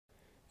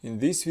In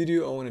this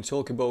video I want to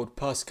talk about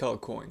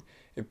PascalCoin,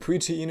 a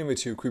pretty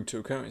innovative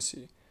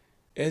cryptocurrency.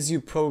 As you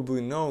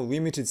probably know,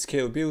 limited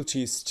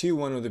scalability is still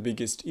one of the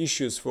biggest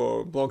issues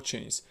for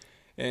blockchains,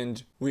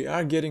 and we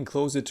are getting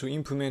closer to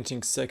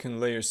implementing second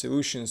layer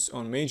solutions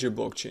on major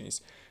blockchains,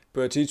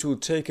 but it will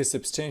take a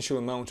substantial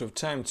amount of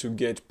time to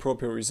get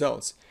proper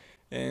results.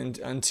 And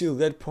until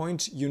that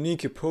point,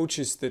 unique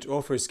approaches that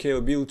offer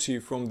scalability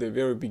from the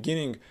very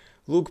beginning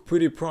look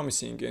pretty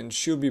promising and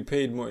should be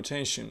paid more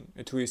attention,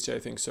 at least I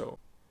think so.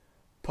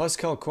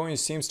 PascalCoin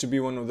seems to be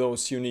one of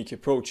those unique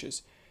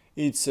approaches.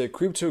 It's a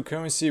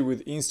cryptocurrency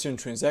with instant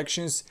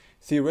transactions,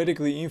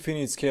 theoretically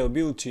infinite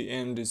scalability,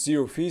 and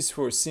zero fees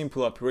for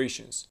simple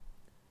operations.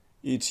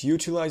 It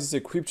utilizes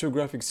a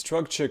cryptographic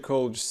structure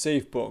called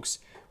SafeBox,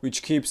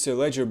 which keeps a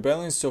ledger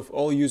balance of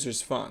all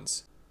users'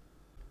 funds.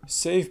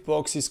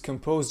 SafeBox is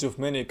composed of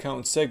many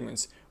account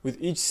segments, with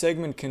each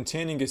segment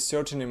containing a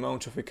certain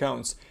amount of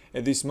accounts.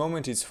 At this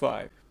moment it's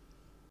 5.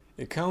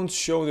 Accounts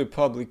show the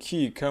public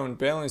key, current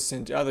balance,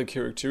 and other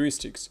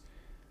characteristics.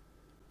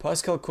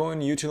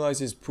 PascalCoin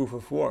utilizes proof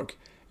of work,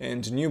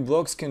 and new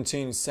blocks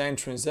contain signed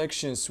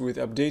transactions with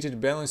updated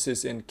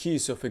balances and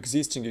keys of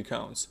existing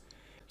accounts.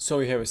 So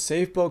you have a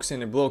SafeBox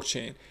and a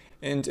blockchain,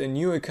 and a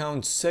new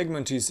account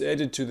segment is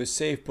added to the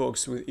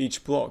SafeBox with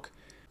each block.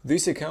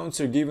 These accounts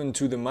are given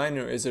to the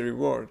miner as a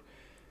reward.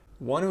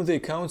 One of the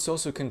accounts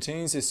also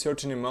contains a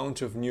certain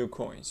amount of new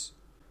coins.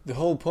 The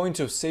whole point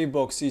of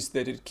SafeBox is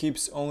that it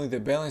keeps only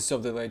the balance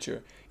of the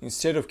ledger,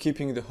 instead of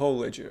keeping the whole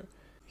ledger.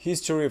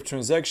 History of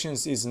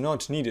transactions is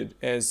not needed,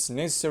 as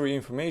necessary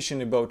information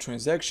about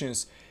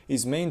transactions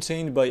is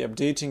maintained by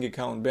updating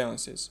account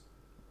balances.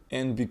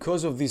 And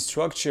because of this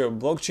structure,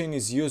 blockchain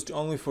is used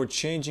only for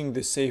changing the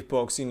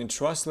SafeBox in a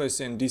trustless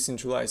and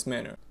decentralized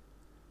manner.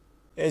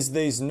 As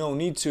there is no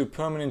need to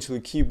permanently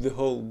keep the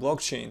whole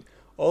blockchain,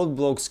 all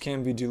blocks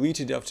can be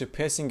deleted after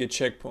passing a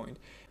checkpoint.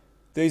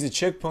 There is a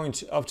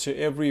checkpoint after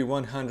every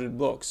 100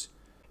 blocks.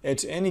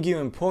 At any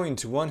given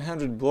point,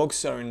 100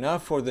 blocks are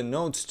enough for the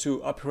nodes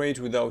to operate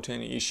without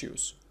any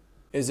issues.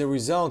 As a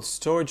result,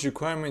 storage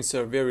requirements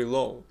are very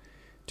low.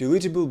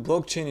 Deletable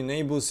blockchain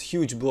enables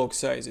huge block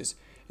sizes.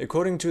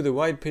 According to the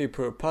white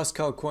paper,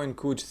 PascalCoin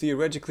could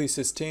theoretically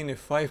sustain a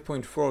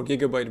 5.4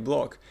 GB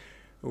block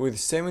with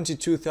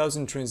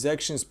 72,000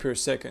 transactions per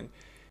second,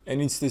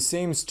 and it's the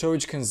same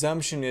storage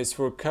consumption as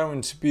for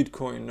current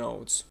Bitcoin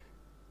nodes.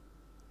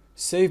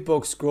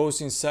 SafeBox grows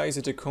in size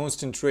at a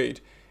constant rate,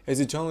 as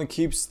it only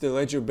keeps the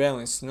ledger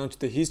balance, not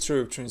the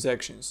history of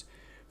transactions.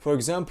 For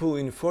example,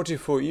 in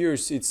 44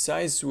 years, its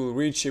size will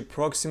reach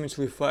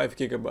approximately 5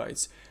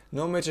 GB,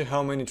 no matter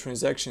how many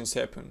transactions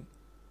happen.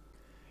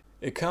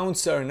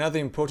 Accounts are another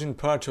important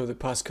part of the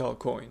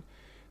PascalCoin.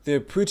 They are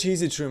pretty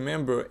easy to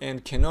remember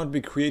and cannot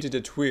be created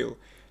at will.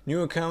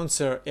 New accounts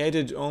are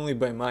added only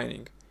by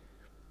mining.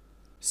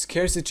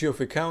 Scarcity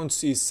of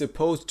accounts is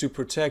supposed to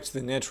protect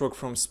the network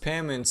from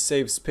spam and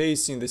save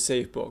space in the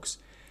SafeBox.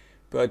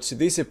 But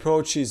this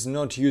approach is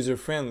not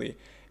user-friendly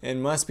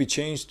and must be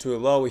changed to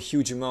allow a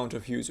huge amount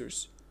of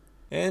users.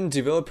 And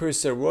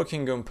developers are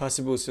working on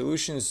possible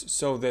solutions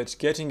so that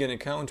getting an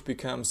account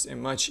becomes a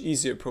much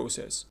easier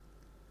process.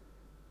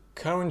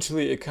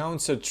 Currently,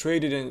 accounts are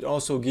traded and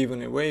also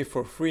given away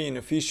for free in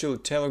official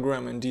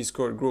Telegram and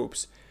Discord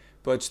groups,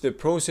 but the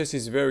process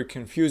is very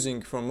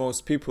confusing for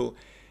most people,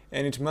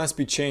 and it must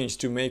be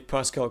changed to make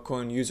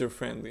PascalCoin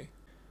user-friendly.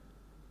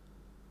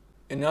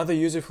 Another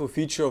useful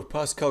feature of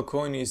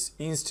PascalCoin is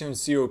instant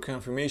zero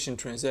confirmation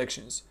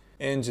transactions,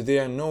 and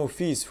there are no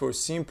fees for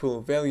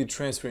simple value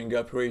transferring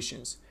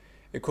operations.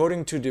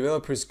 According to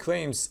developers'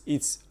 claims,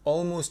 it's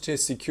almost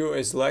as secure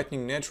as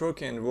Lightning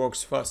Network and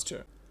works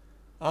faster.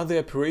 Other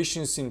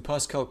operations in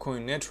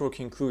PascalCoin network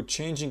include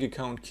changing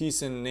account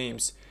keys and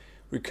names,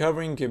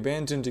 recovering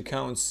abandoned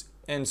accounts,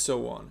 and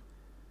so on.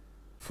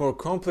 For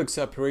complex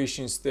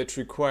operations that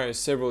require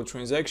several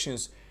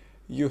transactions,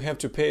 you have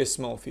to pay a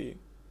small fee.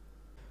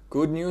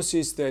 Good news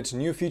is that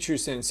new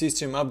features and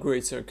system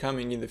upgrades are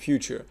coming in the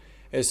future,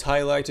 as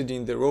highlighted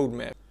in the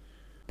roadmap.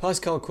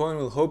 PascalCoin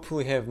will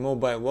hopefully have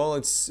mobile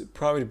wallets,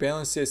 private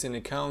balances, and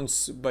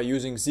accounts by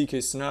using ZK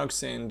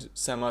snarks and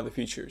some other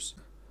features.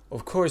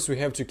 Of course, we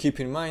have to keep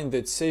in mind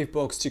that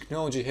SafeBox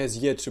technology has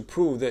yet to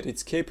prove that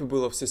it's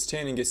capable of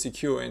sustaining a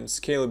secure and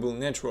scalable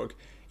network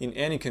in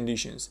any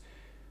conditions,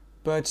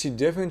 but it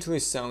definitely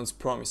sounds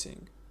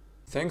promising.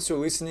 Thanks for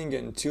listening,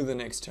 and till the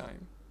next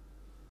time.